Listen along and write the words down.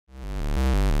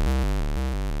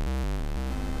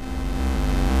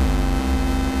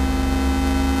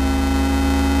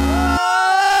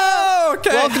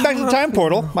welcome back to the Time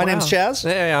Portal. My name's Chaz.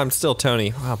 Yeah, I'm still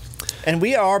Tony. Wow. And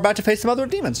we are about to face the Mother of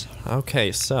Demons.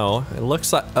 Okay, so it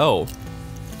looks like... Oh.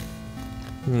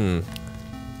 All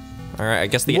right, I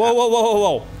guess the...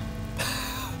 Whoa.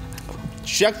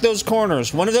 Check those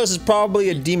corners. One of those is probably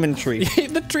a demon tree.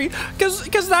 The tree...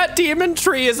 Because that demon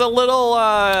tree is a little...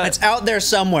 It's out there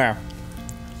somewhere.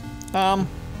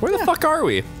 Where the fuck are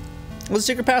we? What's the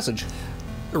secret passage?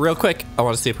 Real quick, I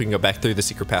want to see if we can go back through the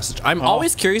secret passage. I'm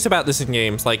always curious about this in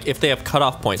games, like if they have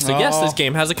cutoff points. So yes, this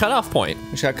game has a cutoff point.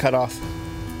 We just got cut off.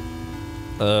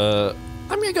 I'm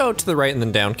gonna go to the right and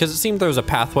then down, because it seemed there was a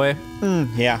pathway.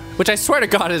 Yeah. Which I swear to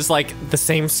God is like the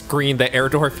same screen that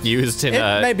Erdorf used in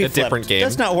a different game.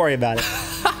 Let's not worry about it.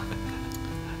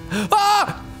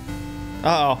 Ah!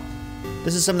 Uh-oh.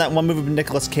 This is some of that one movie with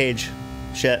Nicolas Cage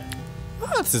shit.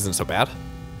 Oh, this isn't so bad.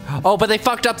 Oh, but they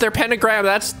fucked up their pentagram.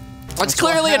 That's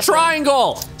clearly a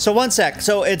triangle. So one sec.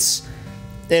 So it's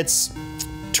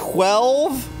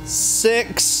 12,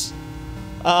 6,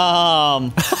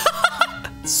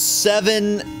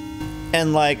 7,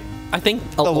 and like I think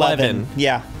 11.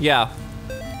 Yeah. Yeah.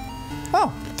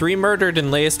 Oh. 3 murdered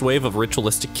in latest wave of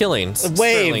ritualistic killings.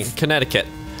 Sterling, Connecticut.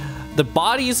 The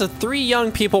bodies of 3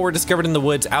 young people were discovered in the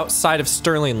woods outside of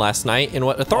Sterling last night in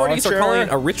what authorities are calling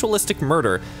a ritualistic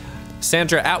murder.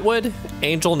 Sandra Atwood,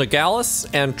 Angel Nogales,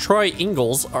 and Troy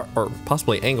Ingalls, or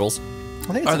possibly Angles,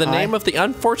 are the name of the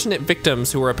unfortunate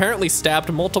victims who were apparently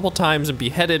stabbed multiple times and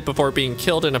beheaded before being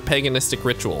killed in a paganistic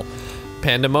ritual.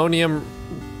 Pandemonium...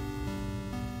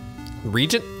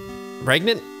 Regnant?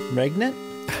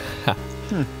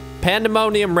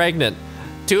 Pandemonium Regnant.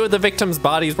 2 of the victims'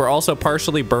 bodies were also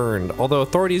partially burned, although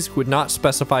authorities would not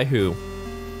specify who.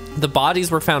 The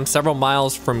bodies were found several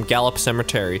miles from Gallup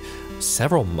Cemetery.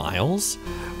 Several miles? Wow.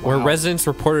 Where residents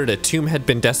reported a tomb had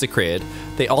been desecrated.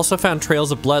 They also found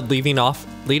trails of blood leading off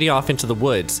into the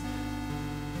woods.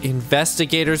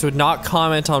 Investigators would not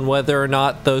comment on whether or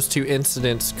not those 2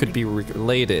 incidents could be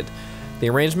related. The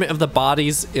arrangement of the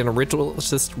bodies in a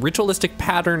ritualistic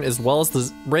pattern as well as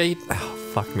the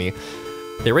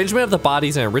The arrangement of the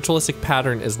bodies in a ritualistic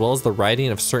pattern as well as the writing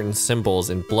of certain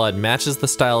symbols in blood matches the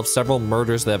style of several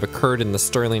murders that have occurred in the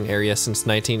Sterling area since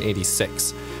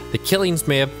 1986. The killings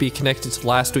may have been connected to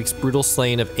last week's brutal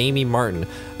slaying of Amy Martin,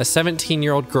 a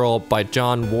 17-year-old girl by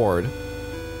John Ward.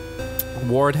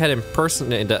 Ward had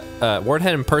impersonated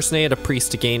a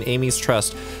priest to gain Amy's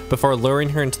trust before luring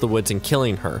her into the woods and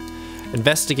killing her.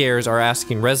 Investigators are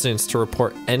asking residents to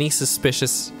report any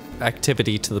suspicious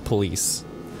activity to the police.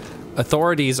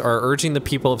 Authorities are urging the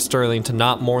people of Sterling to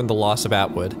not mourn the loss of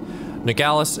Atwood,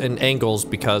 Nogales, and Angles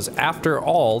because, after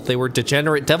all, they were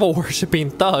degenerate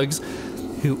devil-worshipping thugs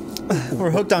who were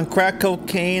hooked on crack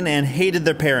cocaine and hated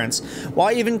their parents.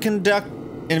 Why even conduct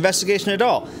an investigation at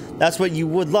all? That's what you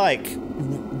would like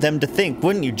them to think,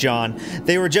 wouldn't you, John?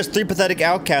 They were just 3 pathetic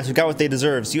outcasts who got what they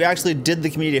deserved. You actually did the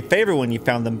community a favor when you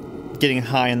found them getting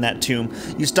high in that tomb.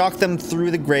 You stalked them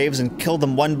through the graves and killed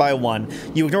them one by one.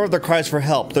 You ignored their cries for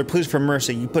help, their pleas for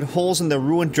mercy. You put holes in their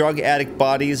ruined drug addict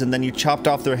bodies and then you chopped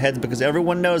off their heads because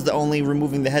everyone knows that only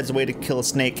removing the head's a way to kill a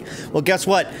snake. Well, guess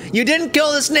what? You didn't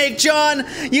kill the snake, John!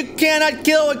 You cannot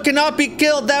kill what cannot be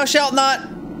killed. Thou shalt not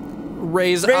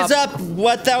raise up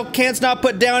what thou canst not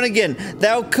put down again.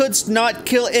 Thou couldst not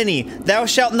kill any. Thou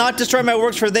shalt not destroy my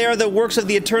works, for they are the works of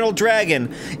the eternal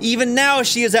dragon. Even now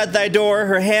she is at thy door,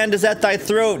 her hand is at thy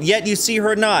throat, yet you see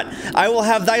her not. I will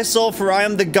have thy soul, for I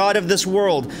am the god of this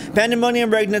world.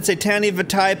 Pandemonium regnant, satani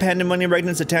vitae, pandemonium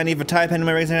regnant, satani vitae,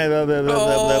 pandemonium regnant, blah blah blah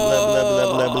blah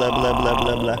blah blah blah blah blah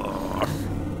blah blah.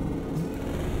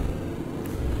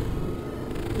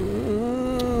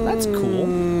 That's cool.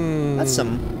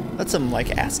 That's some like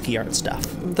ASCII art stuff.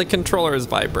 The controller is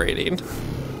vibrating.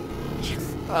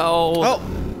 Oh,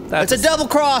 it's a double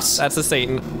cross. That's a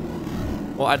Satan.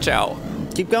 Watch out.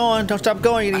 Keep going. Don't stop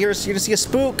going. You're gonna see a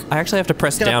spook. I actually have to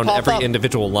press down every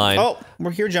individual line. Oh, we're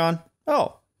here, John.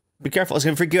 Oh, be careful. It's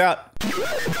gonna freak you out.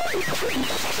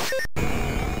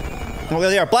 Oh, there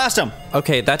they are. Blast them.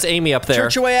 Okay, that's Amy up there.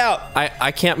 Church your way out.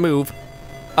 I can't move.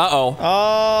 Uh-oh.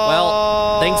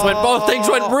 Oh. Well, both things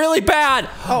went really bad.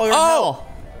 Oh, you're in hell.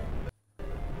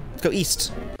 Let's go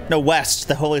east. No, west.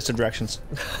 The holiest of directions.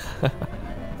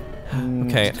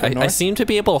 Okay, I seem to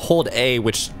be able to hold A,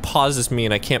 which pauses me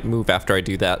and I can't move after I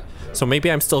do that. So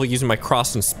maybe I'm still using my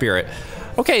cross and spirit.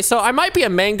 Okay, so I might be a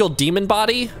mangled demon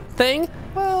body thing.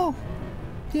 Well,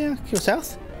 yeah, go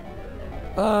south.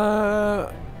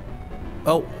 Oh.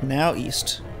 Now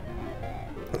east.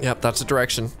 Yep, that's the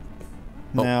direction.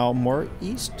 Now more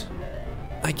east?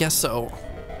 I guess so.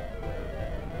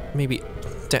 Maybe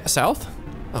south?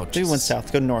 Oh, we went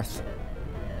south. Go north.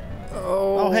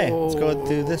 Oh, Oh, hey, let's go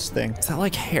through this thing. Is that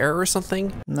like hair or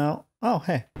something? No. Oh,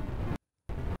 hey.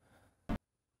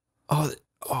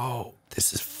 Oh,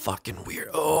 this is fucking weird.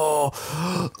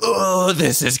 Oh,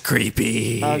 this is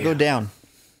creepy. Go down.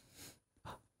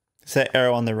 It's that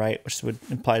arrow on the right, which would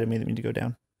imply to me that we need to go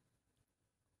down.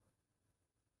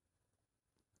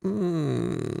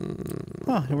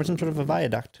 Oh, there was some sort of a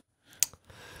viaduct.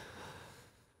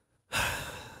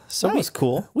 So that was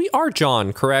cool. We are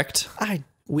John, correct?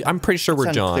 I'm pretty sure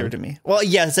we're John. Clear to me. Well,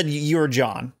 yeah, it said you were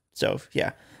John. So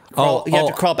yeah, you have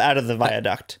to crawl up out of the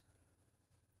viaduct,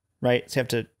 right? So you have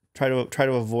to try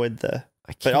to avoid the.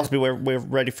 But also we're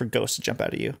ready for ghosts to jump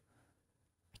out of you.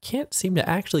 I can't seem to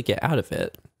actually get out of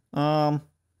it.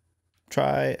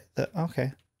 Try the.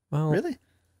 Okay. Well, really?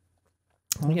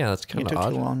 Well, yeah, that's kind of odd. It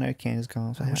took too long. Now candy's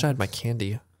gone. I wish I had my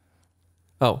candy.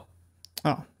 Oh.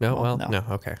 Oh. No. Well, no.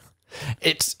 Okay.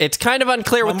 It's kind of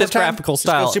unclear with this graphical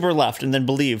style. Just go super left and then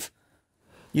believe.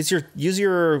 Use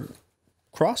your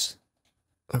cross.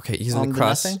 Okay, using the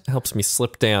cross helps me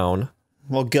slip down.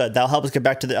 Well, good. That'll help us get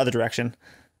back to the other direction.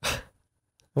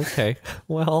 Okay.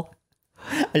 Well,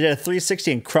 I did a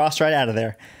 360 and crossed right out of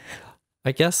there.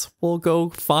 I guess we'll go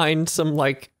find some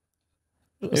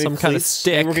some kind of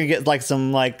stick. Maybe we're gonna get like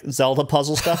some Zelda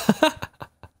puzzle stuff.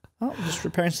 Oh, just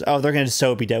repairing. Oh, they're gonna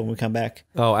so be dead when we come back.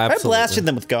 Oh, absolutely. I blasted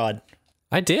them with God.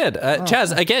 I did.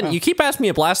 Chaz, again, you keep asking me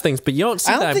to blast things, but you don't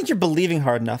see that. I don't think you're believing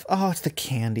hard enough. Oh, it's the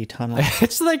candy tunnel.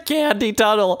 It's the candy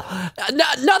tunnel.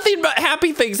 Nothing but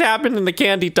happy things happen in the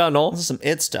candy tunnel. This is some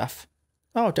it stuff.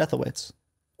 Oh, death awaits.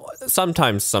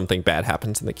 Sometimes something bad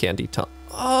happens in the candy tunnel.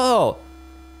 Oh,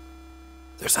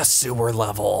 there's a sewer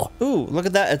level. Ooh, look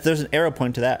at that. There's an arrow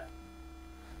point to that.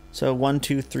 So 1,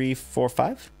 2, 3, 4,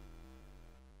 5.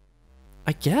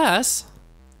 I guess.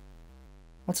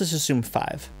 Let's just assume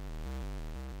 5.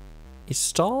 A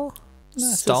stall? No,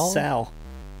 stall? Sal.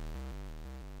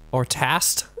 Or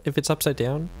tast, if it's upside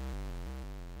down.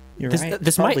 You're right.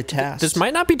 This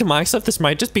might not be to my stuff. This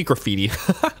might just be graffiti.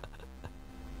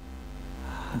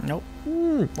 Nope.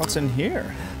 What's in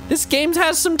here? This game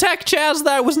has some tech, Chaz,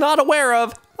 that I was not aware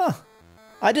of. Huh.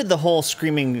 I did the whole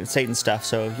screaming Satan stuff,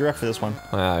 so you're up for this one.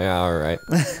 Yeah, all right.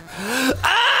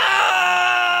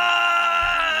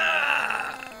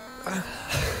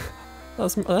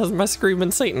 That was my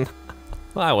screaming Satan.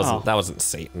 Well, that wasn't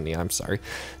Satan. Yeah, I'm sorry.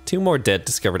 2 more dead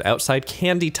discovered outside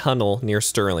Candy Tunnel near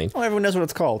Sterling. Oh, everyone knows what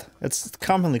it's called. It's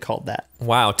commonly called that.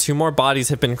 Wow, 2 more bodies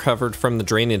have been recovered from the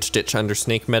drainage ditch under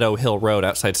Snake Meadow Hill Road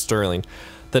outside Sterling.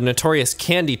 The notorious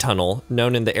Candy Tunnel,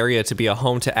 known in the area to be a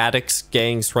home to addicts,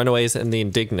 gangs, runaways, and the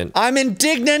indignant. I'm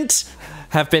indignant!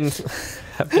 Have been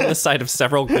the site of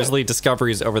several grisly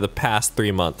discoveries over the past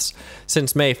 3 months.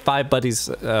 Since May, 5 bodies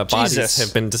have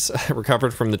been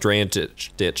recovered from the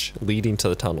drainage ditch leading to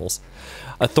the tunnels.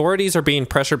 Authorities are being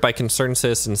pressured by concerned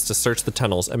citizens to search the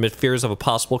tunnels amid fears of a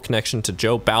possible connection to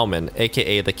Joe Bauman,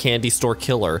 aka the Candy Store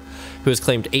Killer, who has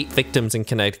claimed 8 victims in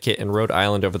Connecticut and Rhode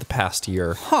Island over the past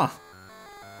year. Huh.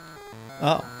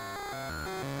 Oh.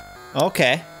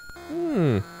 Okay.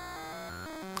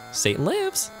 Satan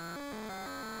lives.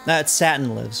 It's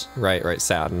Satin lives. Right,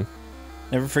 Satin.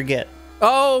 Never forget.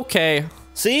 Okay.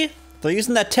 See? They're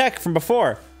using that tech from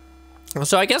before.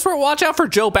 So I guess we're watch out for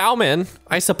Joe Bauman,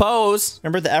 I suppose.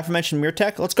 Remember the aforementioned mirror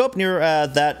tech? Let's go up near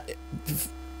that.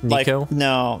 Nico?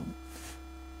 No.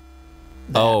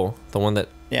 That. Oh, the one that.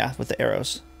 Yeah, with the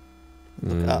arrows.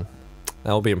 Look up.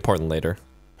 That will be important later.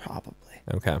 Probably.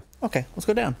 Okay. Okay, let's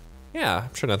go down. Yeah,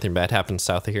 I'm sure nothing bad happens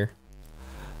south of here.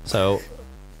 So.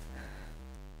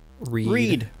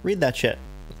 Read that shit.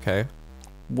 Okay.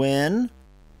 When.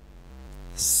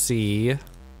 See.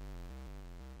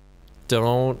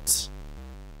 Don't.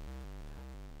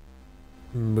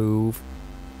 Move.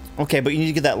 Okay, but you need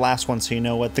to get that last one so you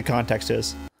know what the context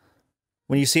is.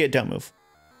 When you see it, don't move.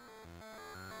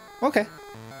 Okay.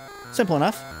 Simple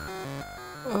enough.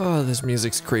 Oh, this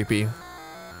music's creepy.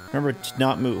 Remember to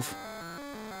not move.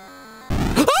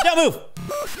 Don't move!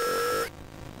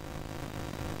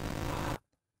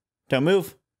 Don't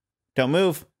move. Don't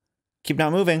move. Keep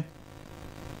not moving.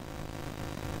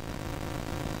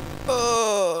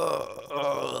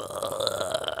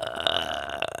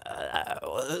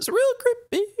 It's real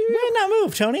creepy. Why not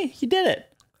move, Tony? You did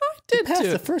it. I did pass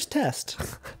the first test.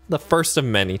 The first of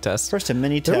many tests. First of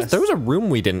many tests. There was a room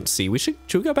we didn't see. Should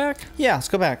we go back? Yeah, let's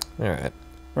go back. All right.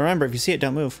 Remember, if you see it,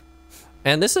 don't move.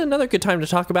 And this is another good time to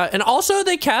talk about. And also,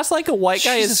 they cast like a white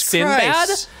guy as Sinbad,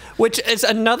 which is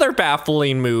another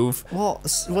baffling move. Well,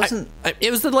 wasn't it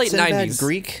was the late Sinbad 90s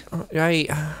Greek? I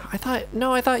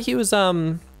thought he was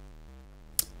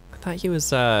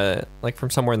like from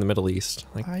somewhere in the Middle East.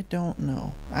 Like, I don't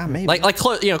know. Maybe. Like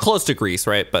close to Greece,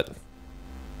 right? But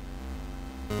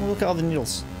look at all the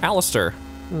needles. Alistair.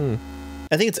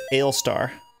 I think it's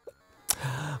Ailstar.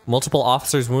 Multiple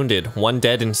officers wounded, 1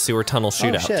 dead in sewer tunnel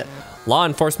shootout. Oh, shit. Law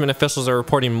enforcement officials are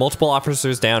reporting multiple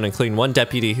officers down, including 1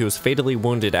 deputy who was fatally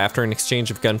wounded after an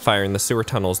exchange of gunfire in the sewer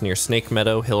tunnels near Snake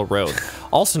Meadow Hill Road,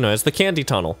 also known as the Candy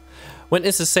Tunnel.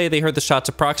 Witnesses say they heard the shots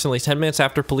approximately 10 minutes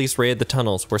after police raided the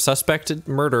tunnels, where suspected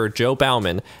murderer Joe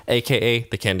Bauman, aka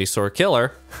the Candy Store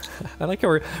Killer, I like how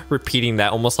we're repeating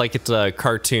that almost like it's a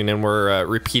cartoon and we're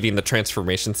repeating the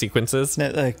transformation sequences.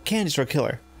 The Candy Store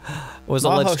Killer Was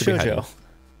Maho alleged to be Shoujo.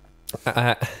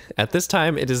 At this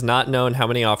time, it is not known how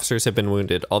many officers have been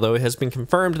wounded, although it has been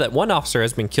confirmed that 1 officer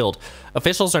has been killed.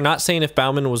 Officials are not saying if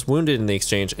Bauman was wounded in the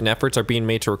exchange, and efforts are being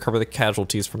made to recover the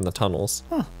casualties from the tunnels.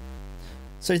 Huh.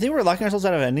 So you think we're locking ourselves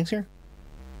out of endings here?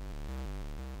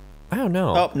 I don't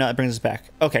know. Oh, no, it brings us back.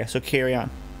 Okay, so carry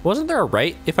on. Wasn't there a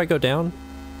right if I go down?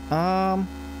 I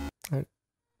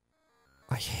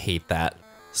hate that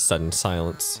sudden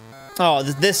silence. Oh,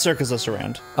 this circles us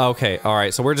around. Okay, all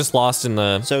right, so we're just lost in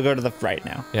the... So go to the right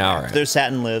now. Yeah, all right. There's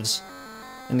Satin lives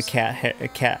in the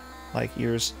cat like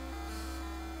ears.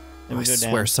 And I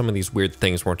swear some of these weird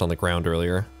things weren't on the ground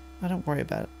earlier. Oh, don't worry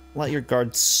about it. Let your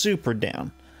guard super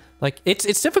down. Like,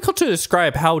 it's difficult to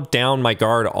describe how down my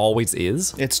guard always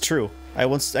is. It's true. I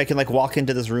can like walk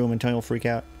into this room and Tony will freak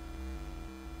out.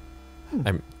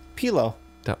 I'm Pilo.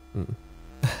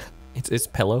 It's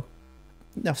pillow.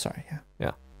 No, sorry. Yeah.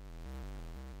 Yeah.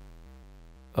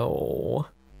 Oh.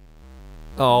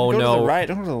 Oh Go no. to the right.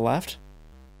 Don't go to the left.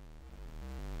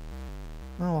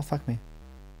 Oh well, fuck me.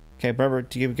 Okay, remember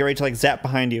to get ready to like zap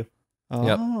behind you. Oh.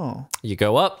 Yep. You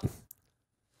go up.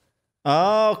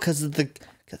 Oh, because of the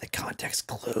context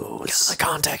clues. The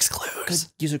context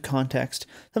clues. User context.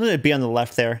 Something to be on the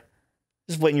left there.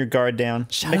 Just letting your guard down.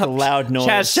 Shut Make up, a loud noise.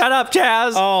 Chaz, shut up,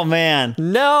 Chaz. Oh man.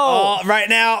 No. Oh, right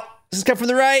now. This is coming from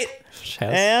the right.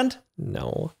 Chaz. And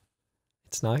no,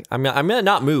 it's not. I'm gonna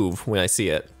not move when I see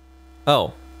it.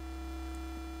 Oh,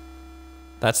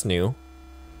 that's new.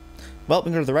 well, we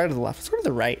can go to the right or the left. Let's go to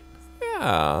the right.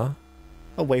 Yeah.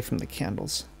 Away from the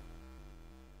candles.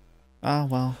 Oh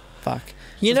well, fuck.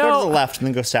 You Let's know, go to the left and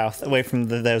then go south, away from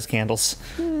those candles.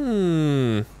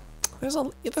 There's a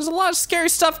lot of scary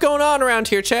stuff going on around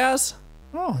here, Chaz.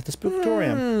 Oh, the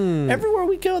Spooktorium. Everywhere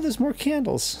we go, there's more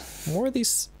candles. More of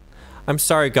these. I'm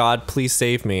sorry, God, please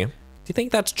save me. Do you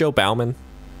think that's Joe Bauman,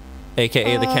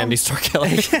 aka the Candy Store Killer?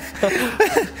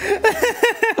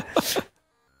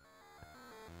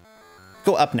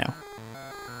 Go up now.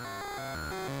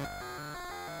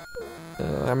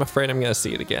 I'm afraid I'm gonna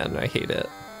see it again. I hate it.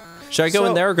 Should I go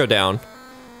in there or go down?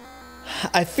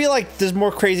 I feel like there's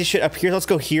more crazy shit up here. Let's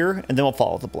go here, and then we'll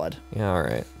follow the blood. Yeah, all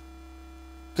right.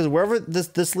 Because wherever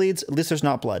this leads, at least there's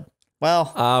not blood.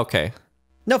 Well, Okay.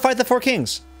 no, fight the 4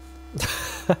 kings.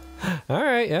 All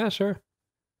right, yeah, sure.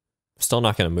 Still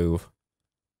not gonna move.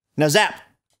 Now zap.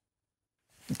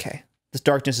 Okay, this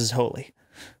darkness is holy.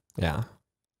 Yeah.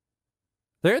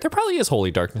 There probably is holy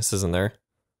darkness, isn't there?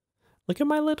 Look at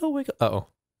my little wiggle. Uh-oh.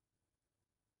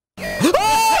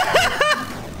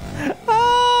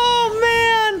 Oh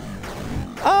man!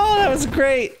 Oh, that was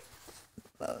great.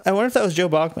 I wonder if that was Joe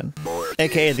Bachman,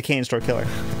 aka the Candy Store Killer.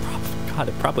 God,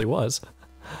 it probably was.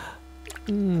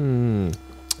 All right,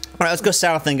 let's go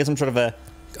south and get some sort of a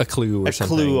clue or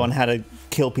something. clue on how to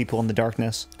kill people in the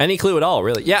darkness. Any clue at all,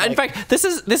 really? Yeah, in fact, this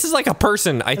is like a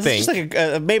person, I think. It's just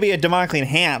like maybe a demonically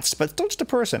enhanced, but still just a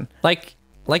person.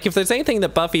 Like if there's anything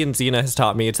that Buffy and Xena has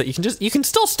taught me, it's that you can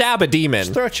still stab a demon.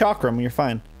 Just throw a chakram and you're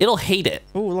fine. It'll hate it.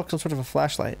 Ooh, look, some sort of a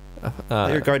flashlight.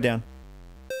 Let your guard down.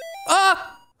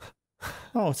 Ah!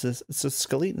 Oh, it's a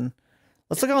skeleton.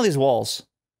 Let's look at all these walls.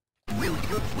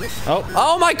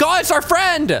 Oh my God, it's our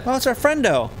friend! Oh, it's our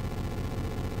friendo.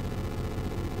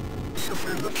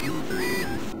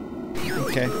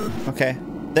 Okay.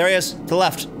 There he is, to the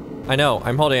left. I know,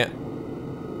 I'm holding it.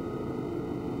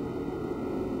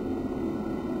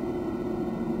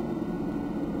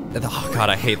 Oh God,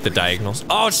 I hate the diagonals.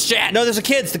 Oh shit! No, there's the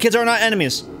kids. The kids are not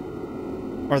enemies.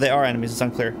 Or they are enemies, it's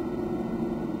unclear.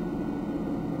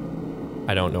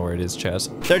 I don't know where it is, Chaz.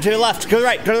 They're to the left. Go to the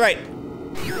right. Go to the right.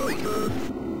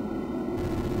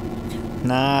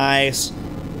 Nice.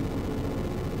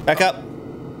 Back up.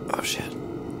 Oh shit.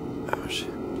 Oh shit.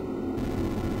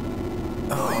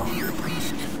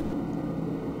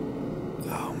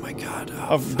 Oh my God.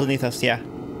 Oh, beneath us, yeah.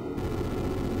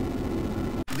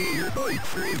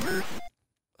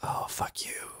 Oh, fuck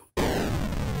you.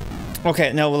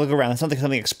 Okay, no, we'll look around. It's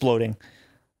something exploding.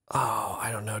 Oh,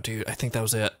 I don't know, dude. I think that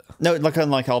was it. No, look on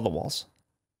like all the walls.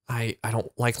 I don't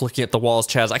like looking at the walls,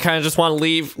 Chaz. I kind of just want to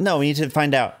leave. No, we need to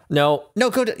find out. No. No,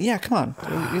 go to... Yeah, come on.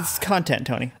 It's content,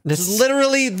 Tony. This is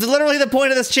literally the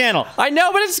point of this channel. I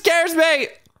know, but it scares me.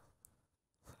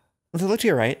 Look to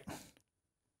your right.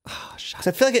 Oh, shut up.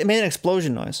 I feel like it made an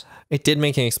explosion noise. It did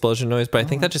make an explosion noise, but I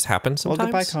think that just happens sometimes. Well,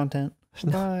 goodbye, content.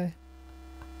 Bye.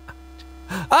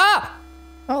 Ah!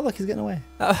 Oh, look, he's getting away.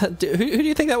 Who do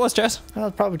you think that was, Jess? Oh,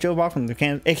 it's probably Joe Bachman,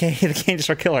 aka the Candy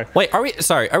Store Killer. Wait, are we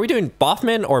doing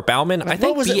Boffman or Bauman? I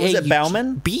think was it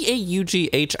Bauman?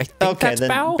 B-A-U-G-H. I think okay, that's then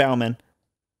Bow. Bauman.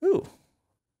 Ooh.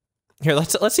 Here,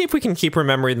 let's see if we can keep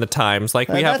remembering the times. Like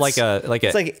we have like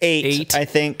it's like eight, I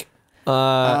think.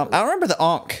 I don't remember the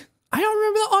Ankh. I don't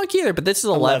remember the Ankh either, but this is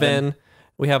 11.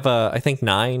 We have I think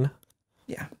 9.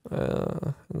 Yeah.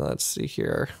 Let's see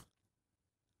here.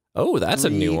 Oh, that's a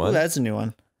new one. Ooh, that's a new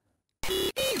one.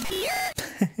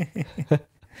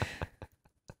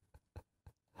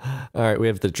 All right, we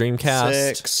have the Dreamcast.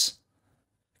 6.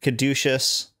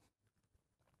 Caduceus.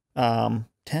 10.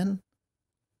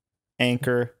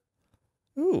 Anchor.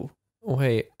 Ooh.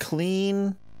 Wait.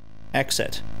 Clean.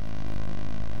 Exit.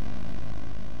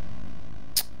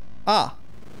 Ah.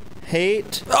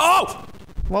 Hate. Oh!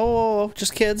 Whoa, whoa, whoa.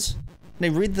 Just kids. They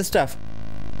read the stuff.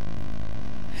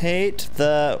 Hate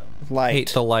the light.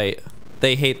 Hate the light.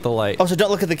 They hate the light. Oh, so don't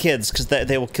look at the kids, because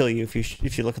they will kill you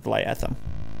if you look at the light at them.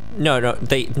 No,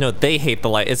 they hate the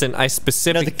light. Isn't I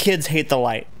specific? No, the kids hate the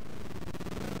light.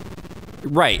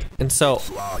 Right, and so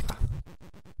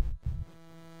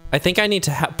I think I need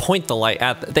to point the light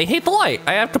at they hate the light.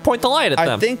 I have to point the light at them.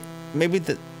 I think maybe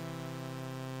the...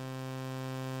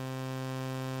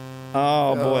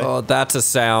 Oh, boy. Oh, that's a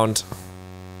sound.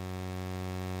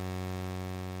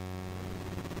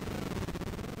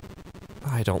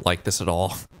 I don't like this at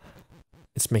all.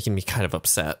 It's making me kind of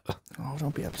upset. Oh,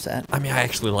 don't be upset. I mean, I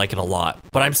actually like it a lot,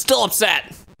 but I'm still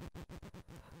upset.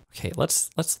 Okay, let's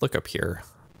look up here.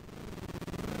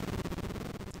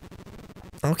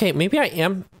 Okay, maybe I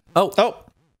am. Oh.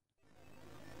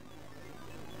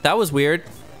 That was weird.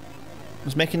 I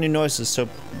was making new noises, so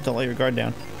don't let your guard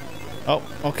down. Oh,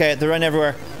 okay, they're running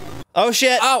everywhere. Oh,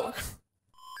 shit. Oh.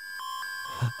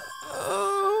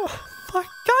 Oh, fuck.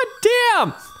 God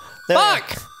damn.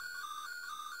 Fuck!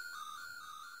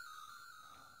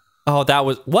 Oh, that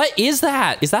was... What is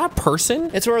that? Is that a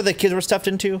person? It's where the kids were stuffed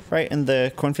into, right? In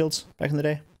the cornfields back in the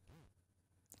day.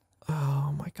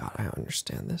 Oh my god, I don't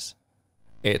understand this.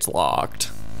 It's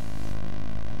locked.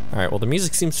 Alright, well the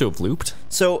music seems to have looped.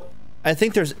 So, I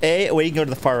think there's a way you can go to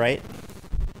the far right.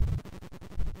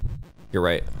 You're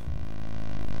right.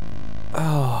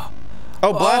 Oh.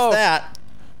 Oh, blast that!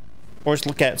 Or just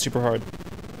look at it super hard.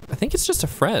 I think it's just a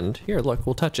friend. Here, look,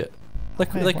 we'll touch it.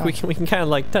 Look, hey, like wow. we can kind of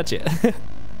like touch it.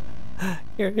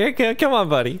 Here, come on,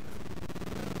 buddy.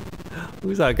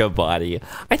 Who's a good buddy?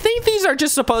 I think these are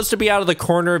just supposed to be out of the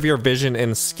corner of your vision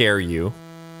and scare you.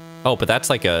 Oh, but that's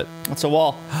like a... That's a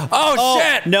wall. Oh,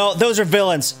 shit! No, those are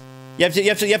villains. You have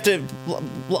to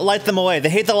light them away. They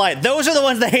hate the light. Those are the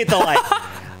ones that hate the light.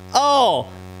 Oh,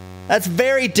 that's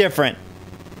very different.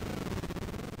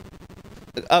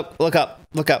 Oh, look up.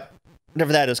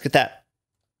 Whatever that is, get that.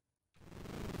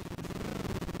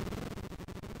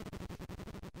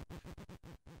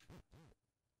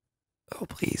 Oh,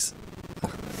 please.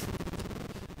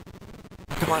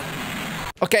 Come on.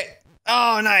 Okay.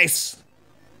 Oh, nice.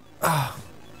 Oh.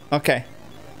 Okay.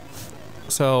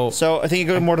 So I think you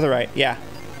go more to the right. Yeah.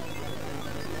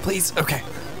 Please. Okay.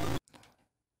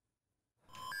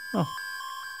 Oh.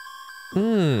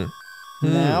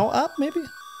 Now up, maybe?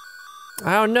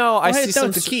 I don't know. I see some...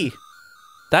 It's a key.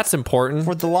 That's important.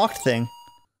 For the locked thing.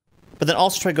 But then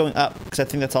also try going up, because I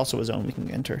think that's also a zone we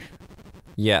can enter.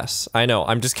 Yes, I know.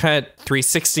 I'm just kind of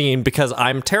 316 because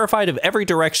I'm terrified of every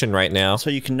direction right now. So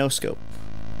you can no scope.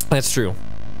 That's true.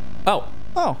 Oh.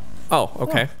 Oh. Oh,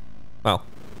 okay. Well.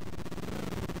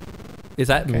 Is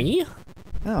that me?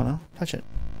 I don't know. Touch it.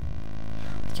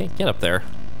 I can't get up there.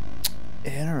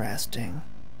 Interesting.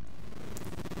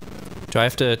 Do I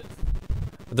have to...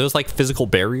 Are those like physical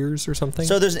barriers or something?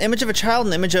 So there's an image of a child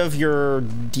and an image of your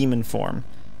demon form.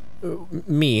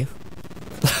 Me.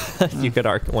 One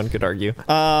could argue.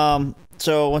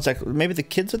 So one sec. Maybe the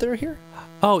kids are here?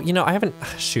 Oh, you know, I haven't...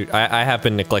 Shoot, I have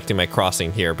been neglecting my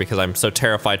crossing here because I'm so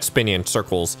terrified spinning in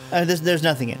circles. There's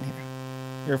nothing in here.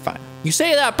 You're fine. You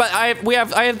say that, but I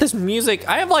have this music.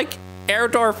 I have like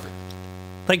Erdorf,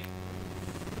 like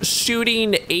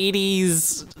shooting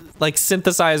 80s like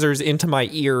synthesizers into my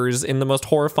ears in the most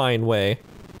horrifying way.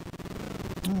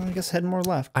 I guess head more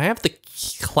left. I have the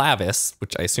clavis,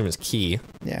 which I assume is key.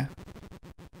 Yeah.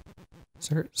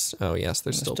 Oh yes,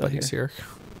 there's still buddies here.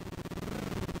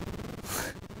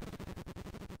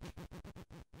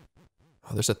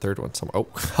 Oh, there's a third one somewhere. Oh,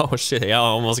 oh shit, yeah,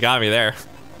 almost got me there.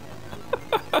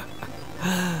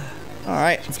 All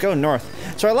right, let's go north.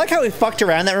 So I like how we fucked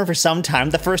around that room for some time.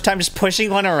 The first time just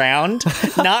pushing one around,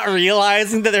 not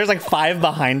realizing that there's like 5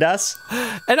 behind us.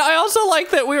 And I also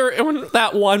like that when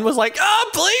that one was like, oh,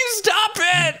 please stop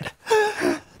it.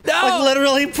 No. Like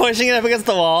literally pushing it up against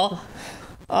the wall.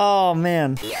 Oh,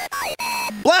 man.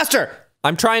 Blaster!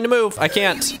 I'm trying to move. I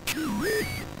can't.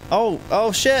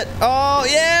 Oh, shit. Oh,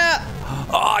 yeah!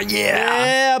 Oh, yeah!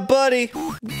 Yeah, buddy.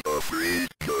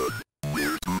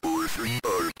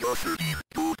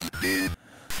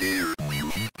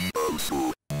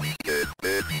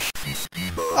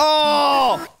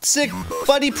 Oh! Sick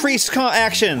buddy priest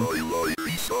action.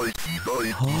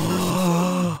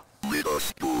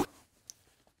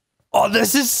 Oh,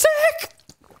 this is sick!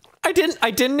 I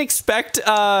didn't expect,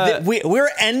 We're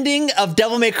ending of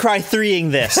Devil May Cry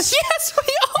 3ing this. Yes,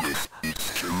 we are!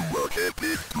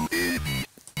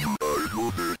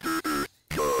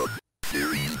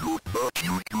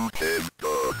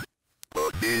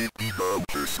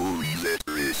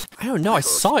 I don't know, I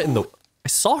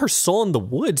saw her soul in the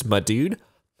woods, my dude.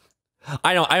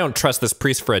 I don't trust this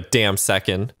priest for a damn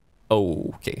second.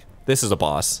 Oh, okay. This is a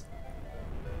boss.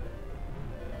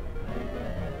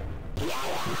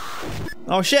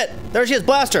 Oh shit! There she is,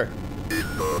 Blaster!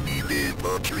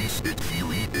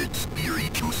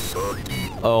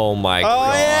 Oh my god.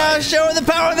 Oh yeah, show her the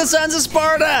power of the Sons of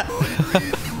Sparta!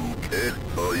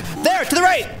 There, to the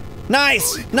right!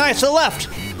 Nice! Nice, to the left!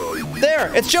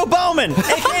 There, it's Joe Bowman,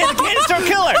 aka the Candy Store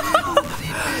Killer!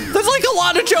 There's like a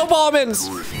lot of Joe Bowmans!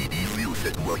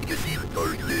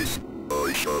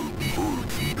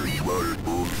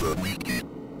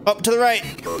 Up to the right.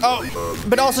 Oh,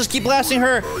 but also just keep blasting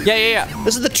her. Yeah.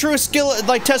 This is the true skill,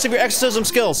 like, test of your exorcism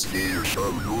skills.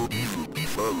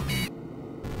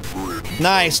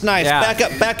 Nice. Yeah.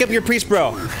 Back up your priest,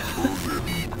 bro.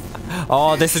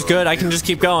 Oh, this is good. I can just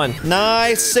keep going.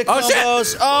 Nice, sick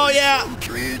combos. Shit. Oh, yeah.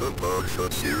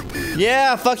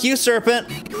 Yeah, fuck you, serpent.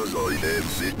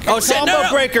 Oh, shit, Combo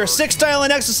no. breaker, 6 style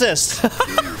and exorcist.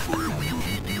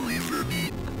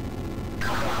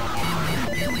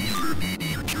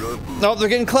 Oh, they're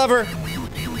getting clever.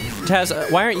 Taz,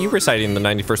 why aren't you reciting the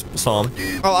 91st Psalm?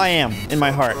 Oh, I am, in my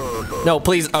heart. No,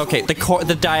 please. Okay,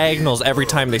 the diagonals every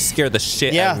time they scare the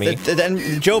shit out of me.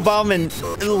 Yeah, Joe Bauman,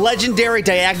 legendary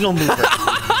diagonal mover.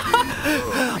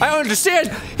 I don't understand.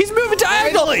 He's moving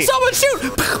diagonal. Finally. Someone shoot.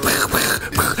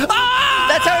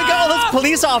 That's how we got all those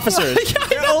police officers. Yeah,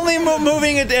 They're only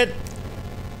moving it.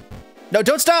 No,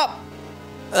 don't stop.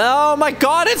 Oh my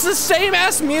god, it's the same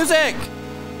ass music.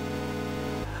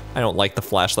 I don't like the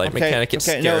flashlight mechanic. It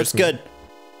scares no, it's me. good.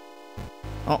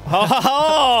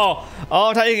 Oh,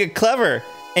 that's how you get clever,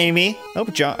 Amy. Oh,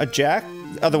 Jack.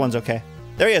 The other one's okay.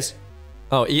 There he is.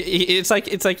 Oh, it's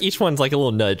like each one's like a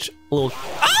little nudge, a little.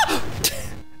 Ah!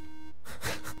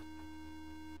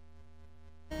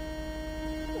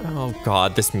 Oh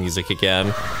god, this music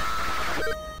again.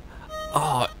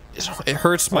 Oh, it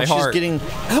hurts my heart. She's getting.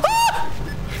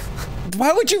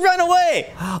 Why would you run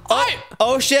away?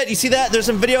 Oh shit! You see that? There's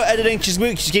some video editing. She's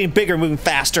getting bigger, moving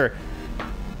faster.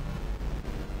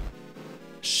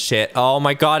 Shit! Oh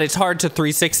my god! It's hard to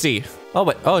 360. Oh,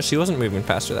 but she wasn't moving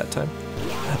faster that time.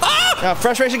 Ah!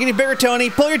 Frustration getting bigger, Tony.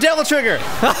 Pull your devil trigger.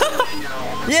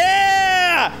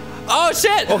 Yeah! Oh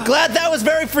shit! Well, glad that was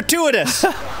very fortuitous.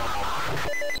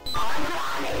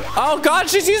 Oh god!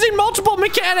 She's using multiple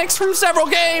mechanics from several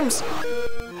games.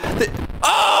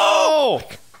 Oh!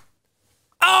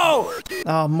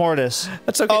 Oh, Mortis.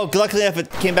 That's okay. Oh, luckily if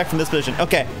it came back from this position.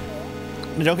 Okay.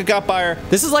 Don't get got by her.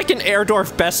 This is like an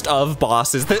Airdorf best of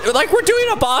bosses. Like we're doing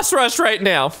a boss rush right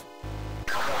now.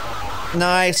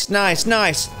 Nice.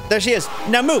 There she is.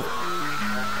 Now move.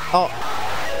 Oh.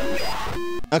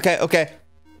 Okay.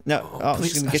 No. Oh,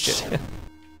 she's gonna get you.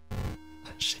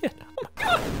 Shit. Oh my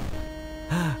god.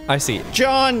 I see.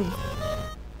 John.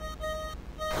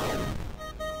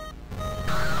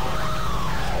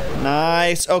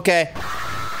 Nice. Okay.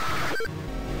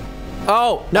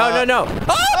 Oh no.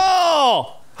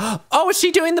 Oh! Oh, was she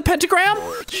doing the pentagram?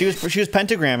 She was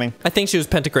pentagramming. I think she was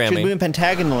pentagramming. She was moving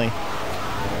pentagonally.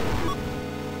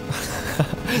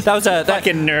 That was a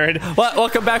fucking nerd. Well,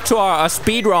 welcome back to our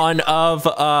speed run of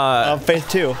Faith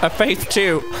 2. Of Faith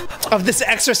 2. Of this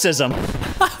exorcism.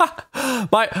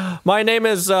 My name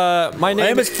is My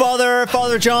name is Father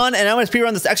John, and I'm gonna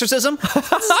speedrun this exorcism.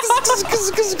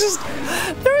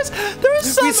 there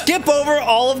is some. We skip over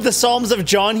all of the Psalms of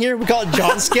John here. We call it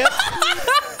John skip.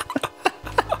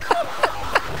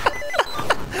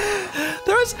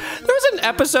 There was an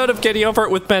episode of Getting Over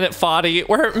It with Bennett Foddy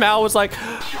where Mal was like,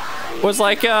 was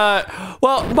like,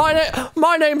 well,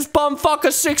 my name's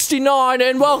Bumfucker69,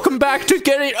 and welcome back to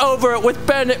Getting Over It with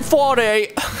Bennett 40.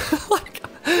 Like,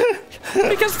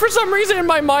 because for some reason in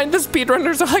my mind, the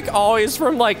speedrunners are like always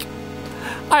from like,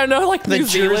 I don't know, like the New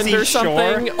Zealand Jersey or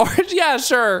something. Shore? Or yeah,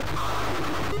 sure.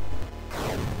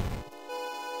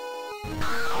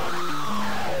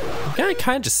 I'm gonna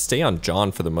kind of just stay on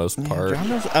John for the most part. John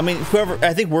knows, I mean, whoever,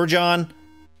 I think we're John.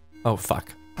 Oh,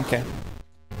 fuck. Okay.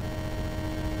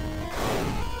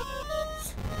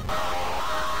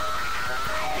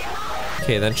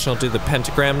 Okay, then she'll do the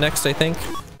pentagram next, I think.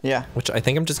 Yeah. Which I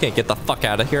think I'm just gonna get the fuck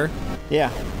out of here.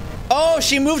 Yeah. Oh,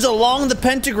 she moves along the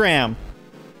pentagram.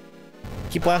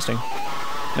 Keep blasting.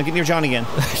 Now get near John again.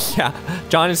 Yeah,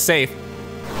 John is safe.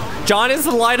 John is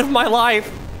the light of my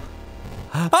life.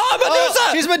 Oh, Medusa!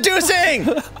 Oh, she's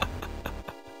Medusing!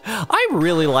 I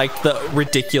really liked the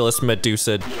ridiculous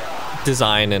Medusa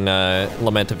design in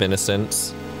Lament of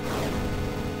Innocence.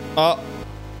 Oh.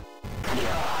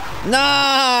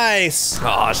 Nice!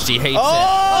 Oh, she hates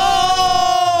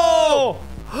Oh!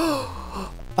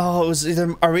 Oh, it was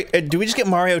either, do we just get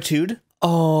Mario 2'd? it.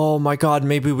 Oh my god,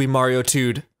 maybe we Mario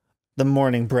 2'd. The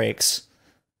morning breaks.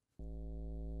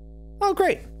 Oh,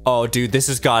 great. Oh, dude, this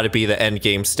has got to be the end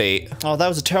game state. Oh, that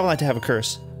was a terrible night to have a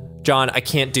curse. John, I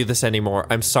can't do this anymore.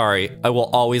 I'm sorry. I will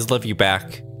always love you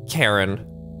back. Karen.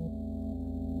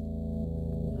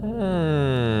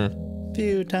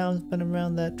 Few times been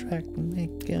around that track and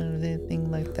ain't got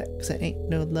anything like that, cause I ain't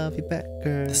no love you back,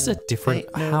 girl. This is a different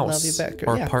Ain't no house love you back, girl.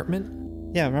 or Yeah.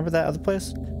 apartment. Yeah, remember that other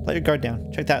place? Let your guard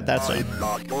down. Check that side. I'm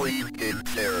not going in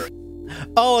there.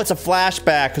 Oh, it's a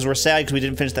flashback because we're sad because we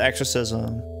didn't finish the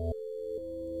exorcism.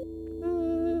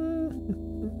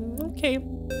 Okay.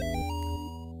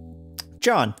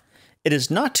 John, it is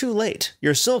not too late.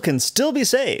 Your soul can still be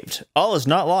saved. All is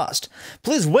not lost.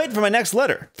 Please wait for my next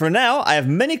letter. For now, I have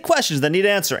many questions that need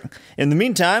answering. In the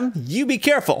meantime, you be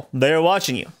careful. They are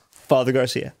watching you. Father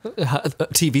Garcia.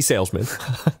 TV salesman.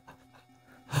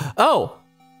 Oh.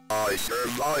 I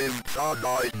survived the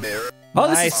nightmare. Oh,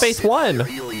 this Nice. is Faith 1.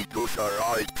 Really to the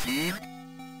right scene?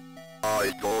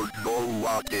 I don't know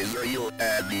what is real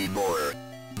anymore.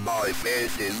 My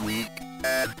face is weak,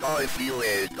 and I feel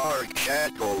a dark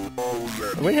shadow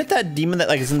over We hit that demon that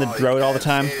like is in the road all the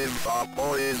time.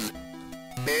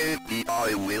 Maybe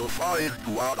I will find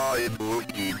what I'm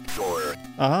looking for.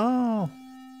 Oh.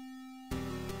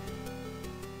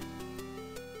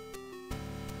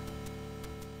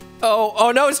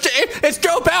 Oh no, it's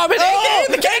Joe Bauman, Oh,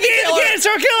 the candy killer. the cancer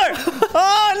killer!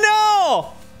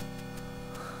 Oh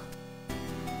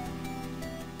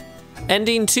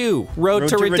Ending 2, Road no!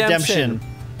 to Redemption.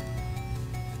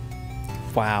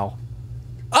 Wow.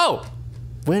 Oh,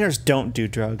 Winners don't do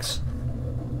drugs.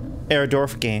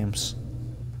 Erdorf Games.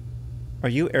 Are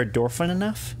you Erdorphin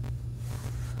enough?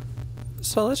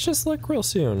 so let's just look real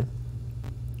soon.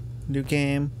 New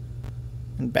game.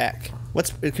 And back.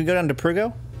 What's, it could go down to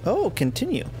Prugo? Oh,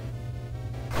 continue.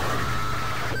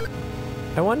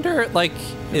 I wonder, like,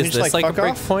 is just, this like, like a fuck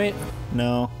break off? point?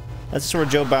 No. That's where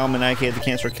Joe Bauman, aka the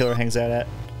cancer killer, hangs out at.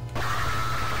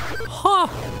 Huh.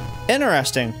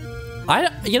 Interesting.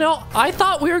 You know, I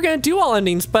thought we were gonna do all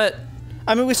endings, but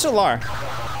I mean, we still are.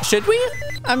 should we?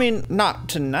 I mean, not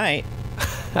tonight.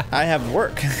 I have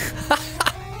work.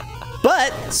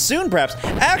 But soon, perhaps.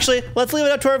 Actually, let's leave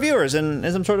it up to our viewers and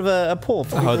as some sort of a poll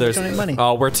for people to donate money.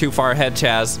 Oh, we're too far ahead,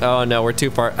 Chaz. Oh no, we're too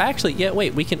far. Actually, yeah,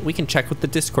 wait, we can check with the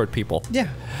Discord people. Yeah.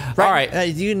 All right.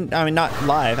 I mean, not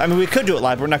live. I mean, we could do it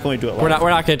live, but we're not going to do it live. We're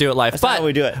not going to do it live. That's but not how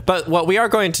we do it. But what we are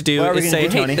going to do What are we is gonna say,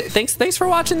 do, hey, Tony? thanks for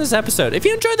watching this episode. If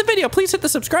you enjoyed the video, please hit the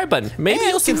subscribe button. Maybe And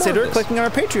you'll see consider more of this. clicking on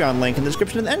our Patreon link in the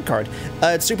description of the end card.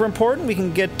 It's super important. We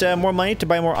can get more money to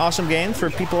buy more awesome games for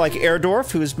people like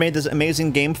Erdorf, who's made this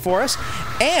amazing game for us.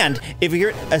 And if you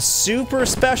get a super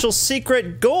special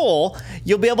secret goal,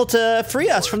 you'll be able to free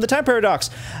us from the time paradox.